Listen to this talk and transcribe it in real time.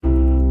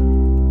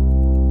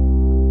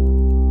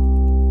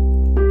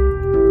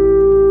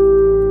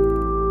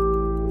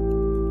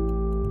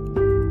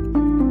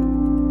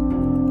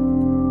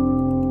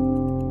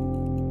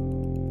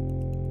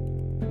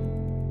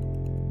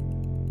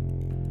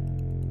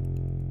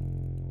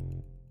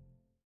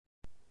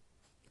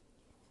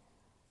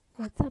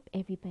What's up,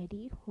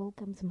 everybody?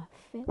 Welcome to my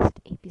first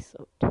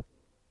episode.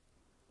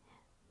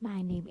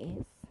 My name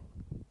is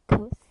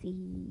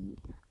Kosi.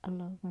 A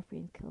lot of my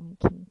friends call me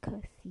King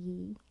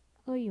Kosi.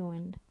 Or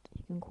you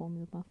can call me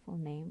with my full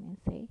name and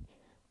say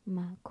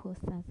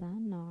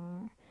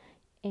Makosazana.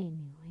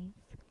 Anyways,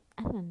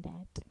 other than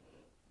that,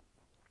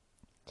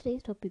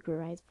 today's topic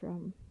arises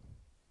from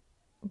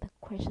the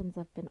questions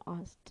I've been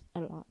asked a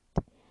lot.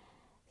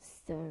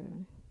 So,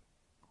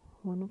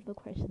 one of the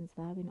questions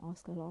that I've been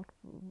asked a lot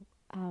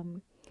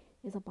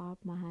is about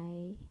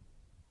my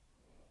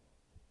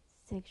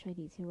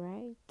sexuality,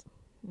 right?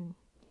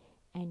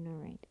 I know,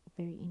 right?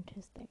 Very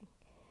interesting.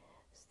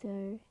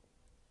 So,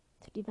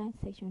 to define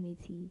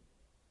sexuality,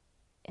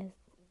 as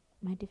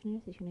my definition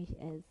of sexuality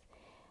is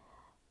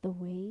the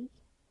way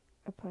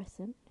a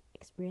person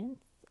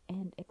experience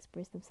and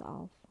express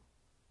themselves,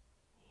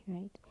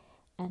 right?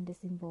 And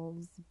this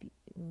involves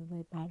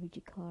the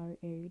biological,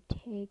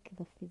 erotic,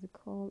 the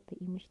physical, the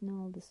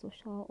emotional, the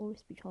social, or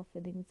spiritual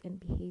feelings and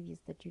behaviors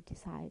that you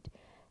decide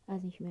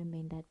as a human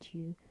being that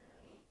you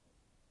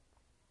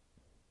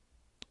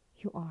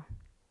are,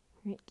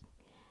 right?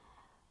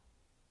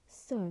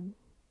 So,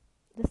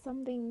 there's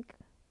something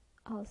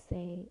I'll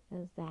say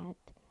is that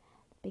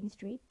being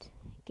straight,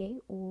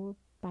 gay, or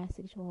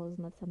bisexual is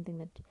not something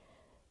that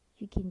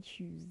you can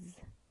choose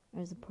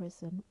as a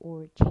person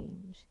or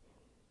change.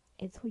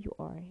 It's who you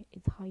are,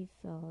 it's how you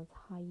feel, it's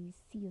how you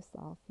see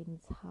yourself, and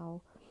it's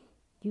how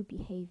you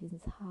behave, and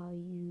it's how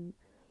you.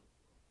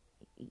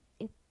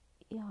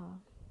 Yeah.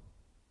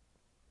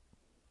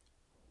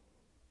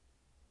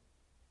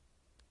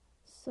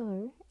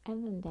 So, other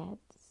than that,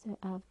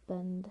 I've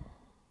been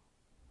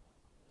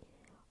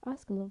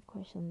asked a lot of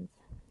questions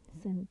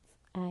since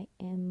I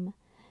am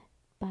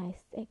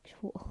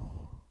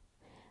bisexual.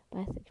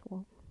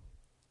 Bisexual,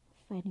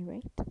 funny,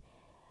 right?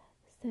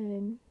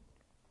 So,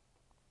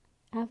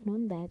 I've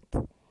known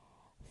that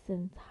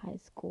since high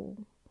school,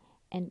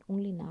 and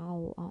only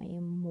now I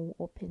am more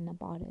open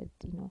about it,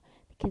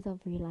 because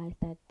I've realized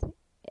that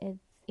it's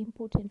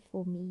important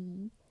for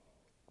me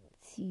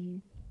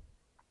to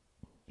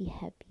be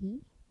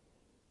happy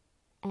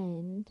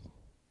and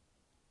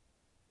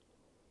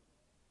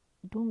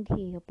don't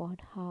care about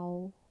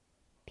how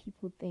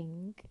people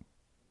think.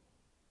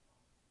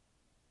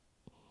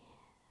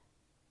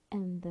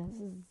 And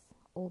this is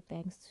all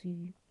thanks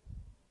to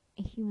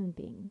a human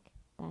being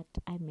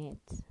that I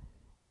met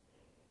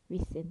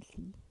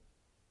recently,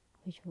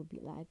 which will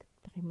be like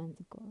 3 months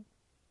ago.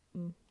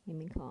 Let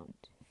me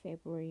count: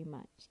 February,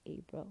 March,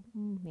 April,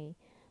 May.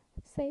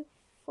 Say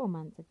 4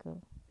 months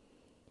ago.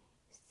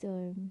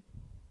 So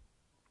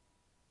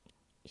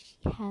she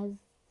has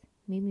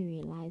made me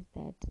realize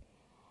that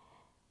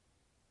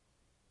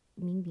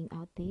me being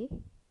out there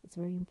is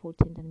very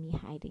important than me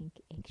hiding,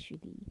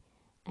 actually.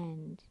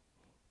 And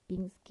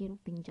being scared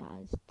of being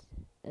judged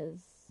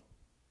is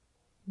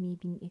me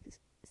being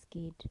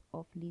scared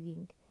of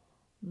living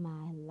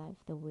my life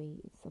the way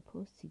it's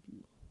supposed to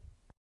be.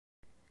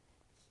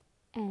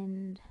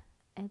 And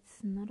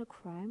it's not a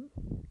crime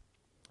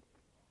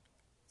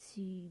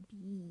to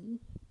be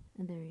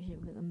in the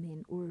relationship with a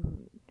man or a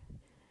woman.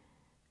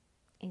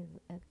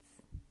 It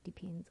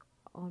depends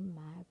on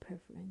my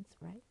preference,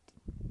 right?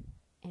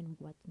 And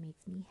what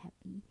makes me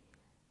happy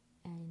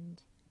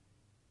and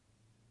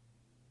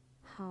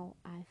how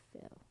I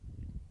feel.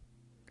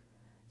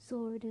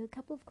 So there are a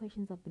couple of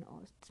questions I've been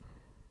asked,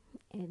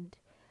 and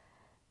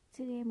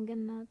today I'm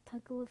gonna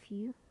tackle a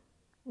few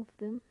of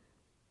them.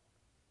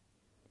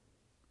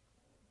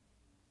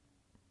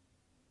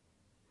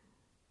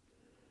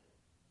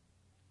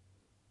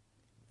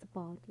 It's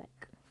about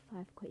like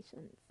 5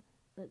 questions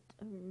that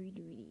are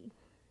really,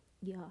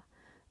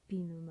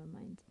 been in my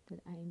mind,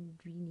 that I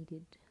really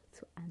needed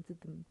to answer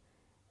them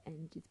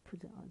and just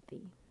put it out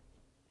there.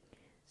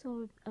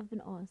 So I've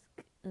been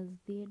asked, is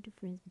there a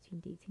difference between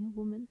dating a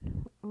woman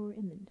or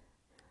a man?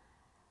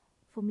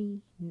 For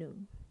me, no.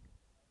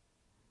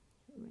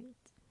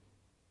 Right?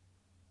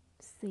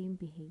 Same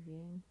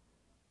behavior,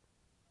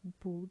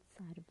 both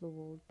side of the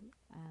world.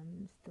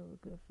 I'm still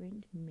a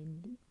girlfriend,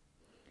 mainly,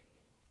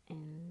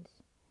 and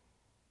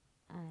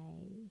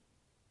I,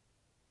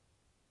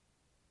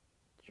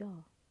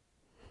 yeah,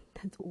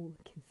 that's all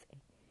I can say.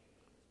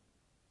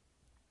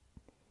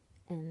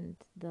 And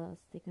the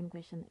second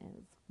question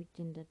is, which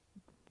gender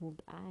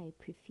would I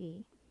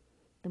prefer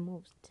the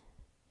most?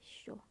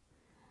 Sure,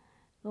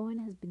 that one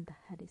has been the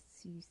hardest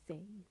to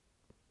say,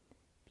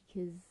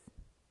 because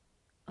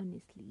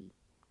honestly,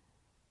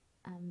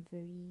 I'm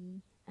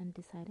very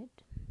undecided,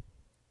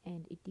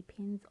 and it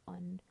depends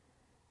on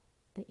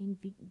the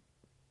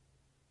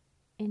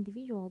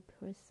individual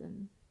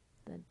person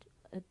that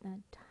at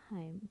that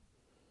time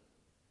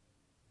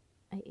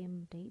I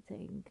am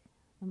dating.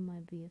 It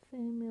might be a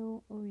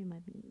female or it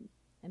might be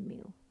a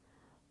male.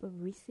 But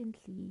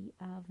recently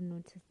I've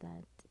noticed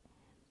that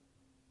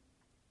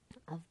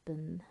I've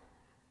been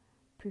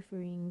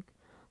preferring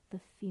the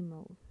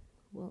female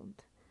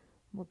world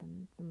more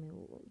than the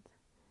male world.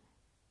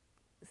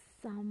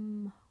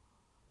 Some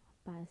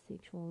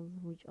bisexuals,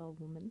 which are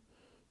women,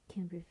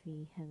 can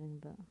prefer having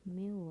the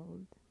male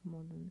world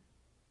more than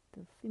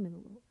the female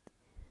world.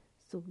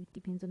 So it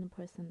depends on the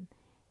person.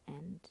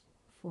 And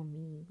for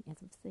me, as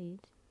I've said,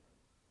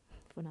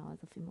 for now,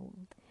 as a female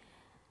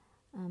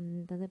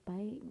world, does it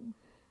bi?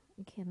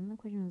 Okay, another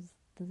question was,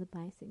 does a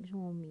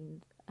bisexual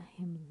mean I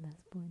am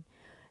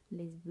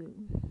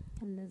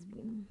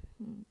lesbian,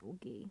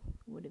 okay,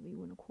 whatever you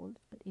want to call it.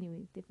 But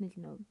anyway,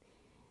 definitely no.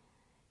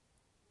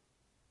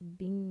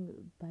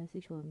 Being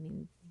bisexual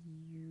means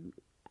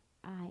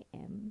I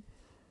am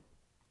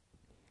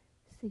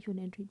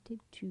sexually attracted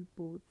to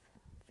both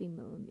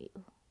female and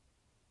male.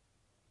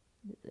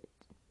 That's it.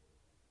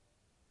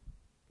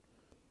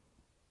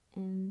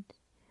 And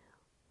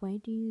why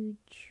do you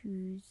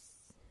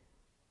choose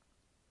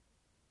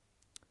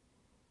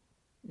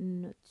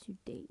not to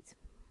date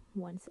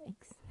one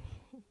sex?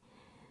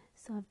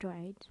 So I've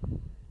tried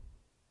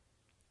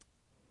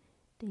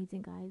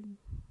dating guys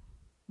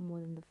more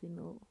than the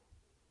female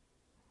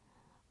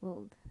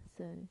world.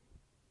 So,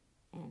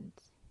 and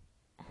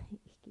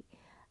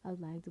I was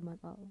lying to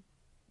myself.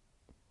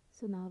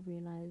 So now I've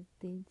realized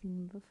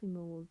dating the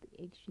female world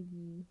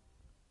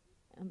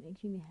I'm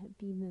actually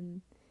happy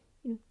than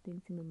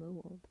dating the male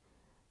world.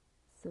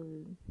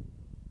 So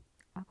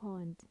I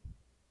can't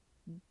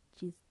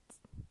just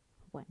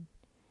one,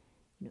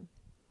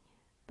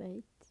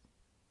 but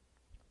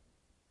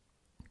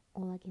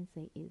all I can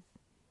say is,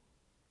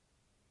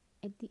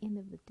 at the end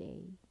of the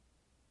day,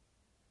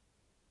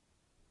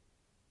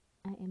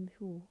 I am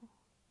sure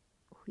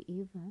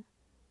whoever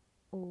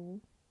or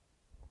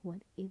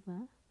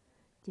whatever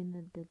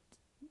gender that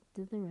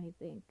does the right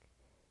thing,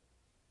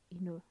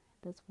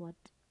 that's what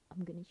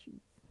I'm gonna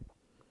choose.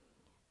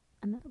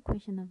 Another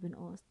question I've been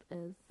asked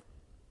is,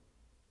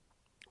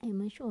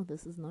 am I sure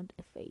this is not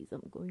a phase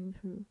I'm going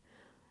through?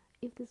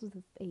 If this was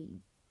a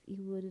phase, it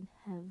wouldn't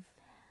have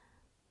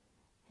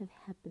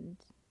happened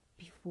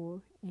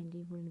before, and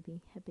it wouldn't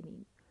be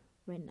happening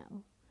right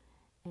now.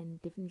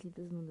 And definitely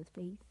this is not the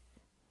phase.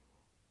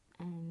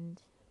 And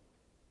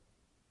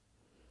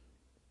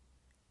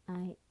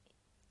I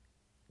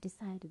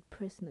decided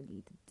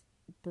personally that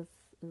this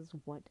is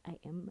what I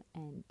am,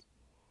 and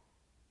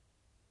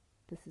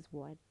this is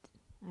what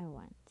I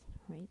want,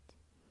 right?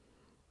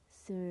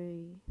 So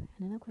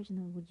another question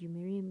of, would you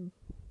marry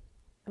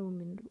a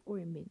woman or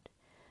a man?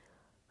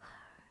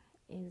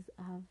 As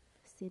I've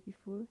said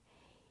before,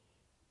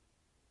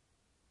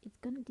 it's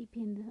gonna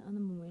depend on the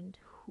moment,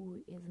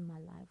 who is in my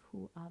life,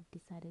 who I've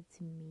decided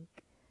to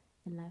make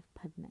a life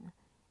partner,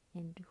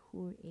 and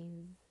who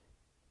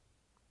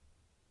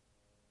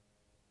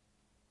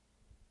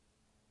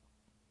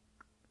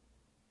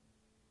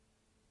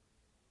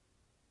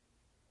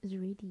is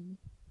ready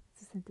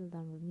to settle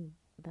down with me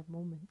at that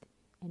moment,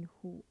 and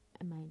who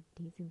am I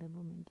dating that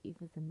moment.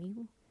 If it's a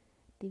male,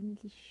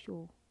 definitely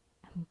sure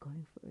I'm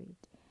going for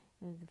it.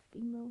 If it's a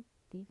female,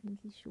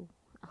 definitely sure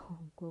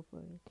I'll go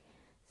for it.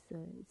 So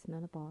it's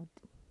not about,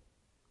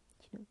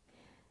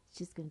 it's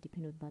just going to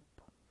depend on that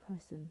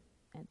person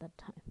at that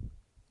time,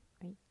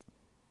 right?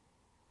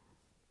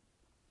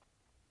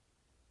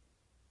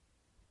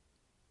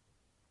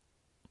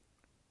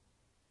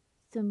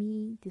 So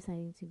me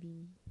deciding to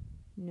be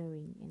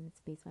knowing and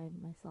specify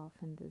myself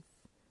in this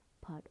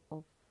part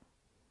of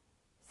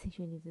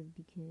sexuality is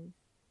because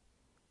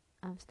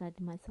I've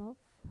studied myself,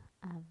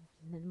 I've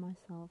learned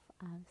myself,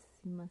 I've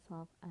seen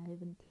myself, I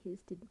even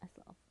tasted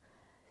myself.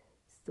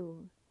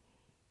 So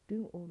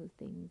doing all those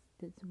things,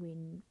 that's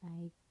when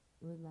I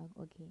was like,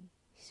 okay,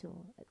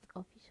 sure, it's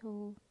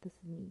official, this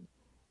is me,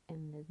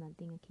 and there's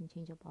nothing I can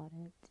change about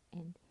it,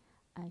 and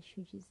I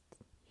should just,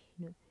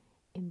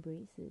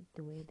 embrace it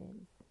the way it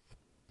is.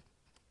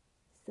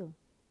 So,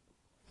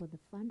 for the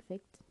fun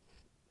fact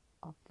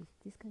of this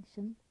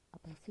discussion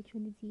about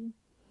sexuality,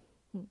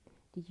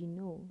 did you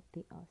know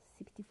there are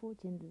 64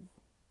 genders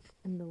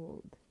in the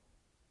world?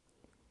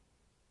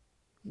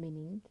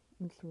 Meaning,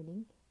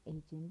 including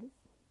agenders,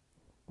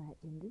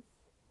 bigenders,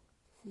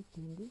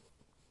 cisgenders,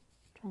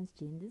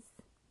 transgenders,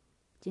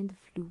 gender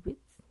fluids,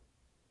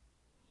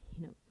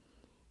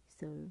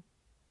 So,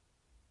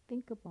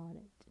 think about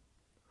it.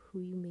 Who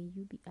may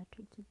you be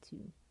attracted to?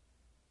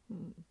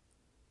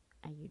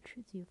 Are you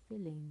true to your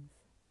feelings?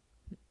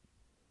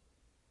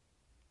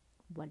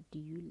 What do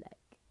you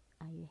like?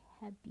 Are you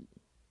happy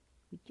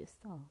with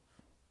yourself?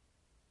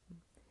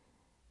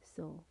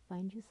 So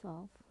find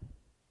yourself,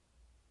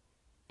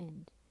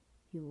 and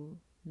you'll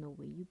know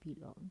where you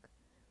belong.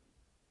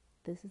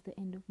 This is the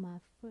end of my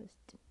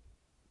first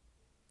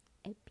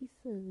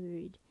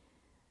episode.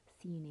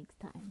 See you next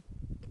time.